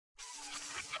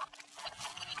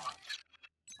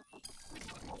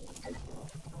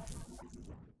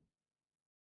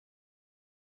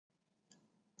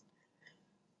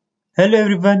Hello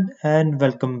everyone and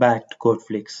welcome back to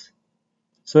CodeFlix.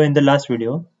 So in the last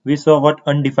video, we saw what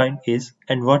undefined is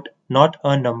and what not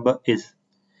a number is.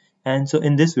 And so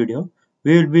in this video,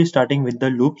 we will be starting with the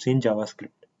loops in JavaScript.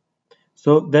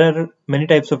 So there are many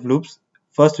types of loops.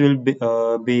 First we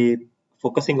will be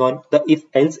focusing on the if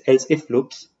else else if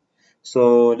loops.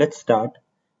 So let's start.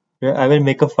 I will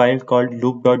make a file called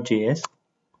loop.js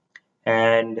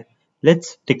and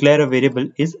let's declare a variable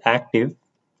is active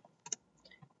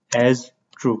as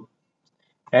true.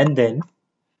 And then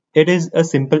it is a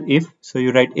simple if, so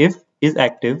you write if is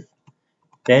active,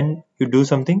 then you do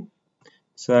something.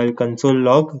 So I'll console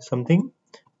log something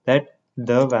that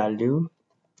the value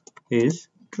is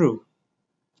true,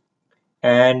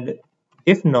 and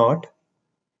if not,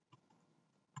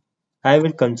 I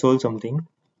will console something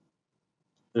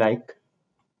like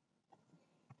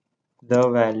the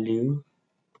value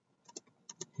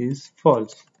is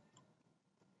false.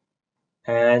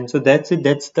 And so that's it.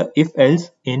 That's the if else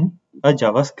in a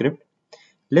JavaScript.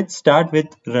 Let's start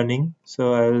with running.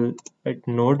 So I'll write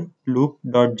node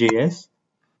loop.js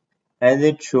and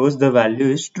it shows the value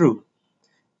is true.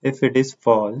 If it is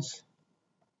false,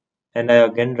 and I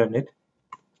again run it,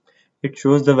 it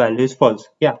shows the value is false.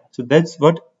 Yeah, so that's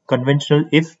what conventional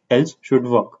if else should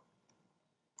work.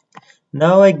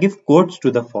 Now I give quotes to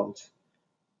the false.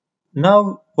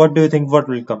 Now what do you think what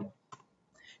will come?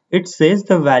 It says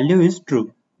the value is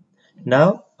true.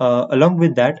 Now along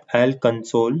with that I'll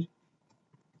console.log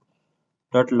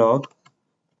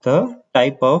the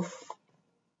type of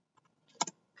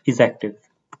is active.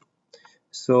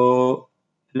 So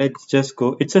let's just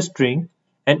go, it's a string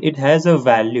and it has a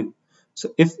value.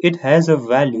 So if it has a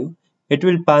value, it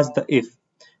will pass the if.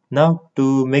 Now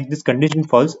to make this condition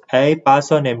false, I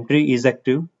pass on empty is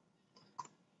active.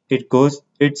 It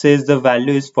says the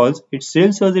value is false. It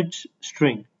still shows it's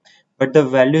string, but the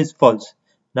value is false.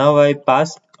 Now I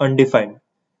pass undefined.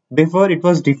 Before it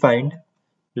was defined,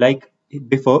 like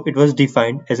before it was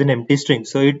defined as an empty string.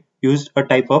 So it used a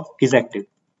type of is active.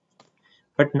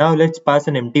 But now let's pass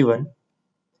an empty one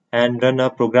and run a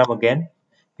program again.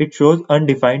 It shows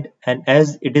undefined, and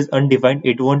as it is undefined,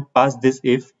 it won't pass this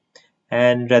if,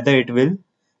 and rather it will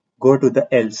go to the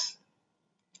else.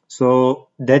 So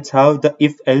that's how the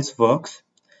if else works.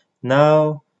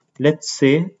 Now let's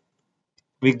say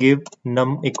we give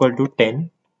num equal to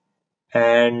 10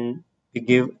 and we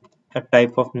give a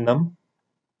type of num,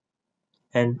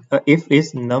 and if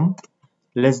is num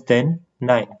less than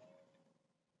 9,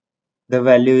 the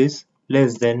value is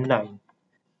less than 9,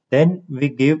 then we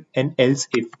give an else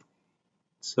if.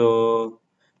 So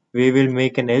we will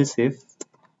make an else if.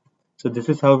 So this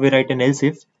is how we write an else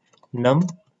if: num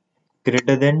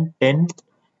greater than 10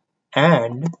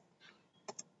 and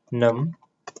num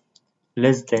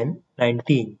less than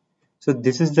 19. So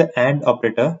this is the AND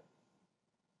operator.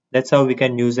 That's how we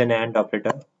can use an AND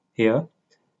operator here.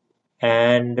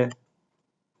 And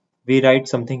we write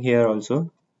something here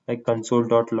also, like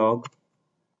console.log,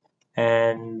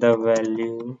 and the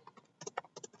value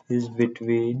is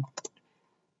between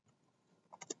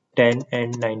 10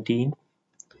 and 19,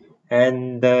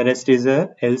 and the rest is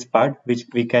a else part which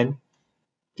we can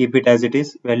keep it as it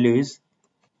is. Value is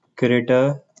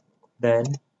greater than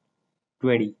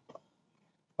 20,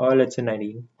 or let's say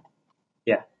 19.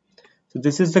 Yeah, so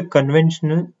this is the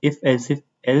conventional if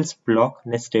else block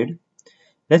nested.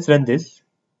 Let's run this,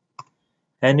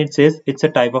 and it says it's a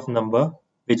type of number,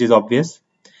 which is obvious,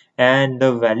 and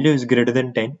the value is greater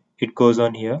than 10. It goes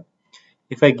on here.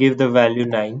 If I give the value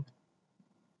 9,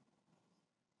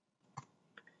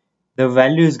 the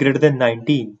value is greater than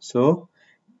 19, so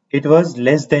it was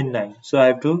less than 9, so I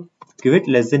have to give it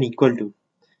less than equal to.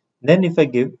 Then if I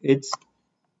give it's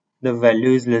the value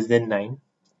is less than 9,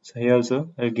 so here also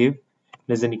I'll give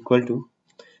less than equal to.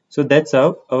 So that's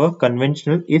how our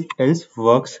conventional if else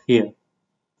works here.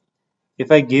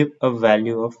 If I give a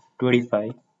value of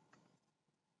 25,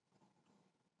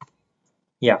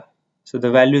 yeah, so the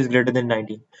value is greater than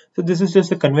 19. So this is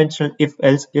just a conventional if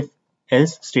else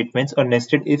statements or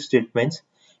nested if statements,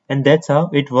 and that's how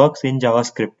it works in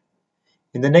JavaScript.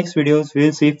 In the next videos,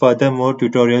 we'll see further more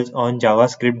tutorials on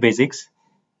JavaScript basics.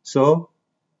 So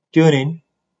tune in.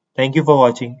 Thank you for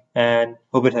watching and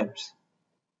hope it helps.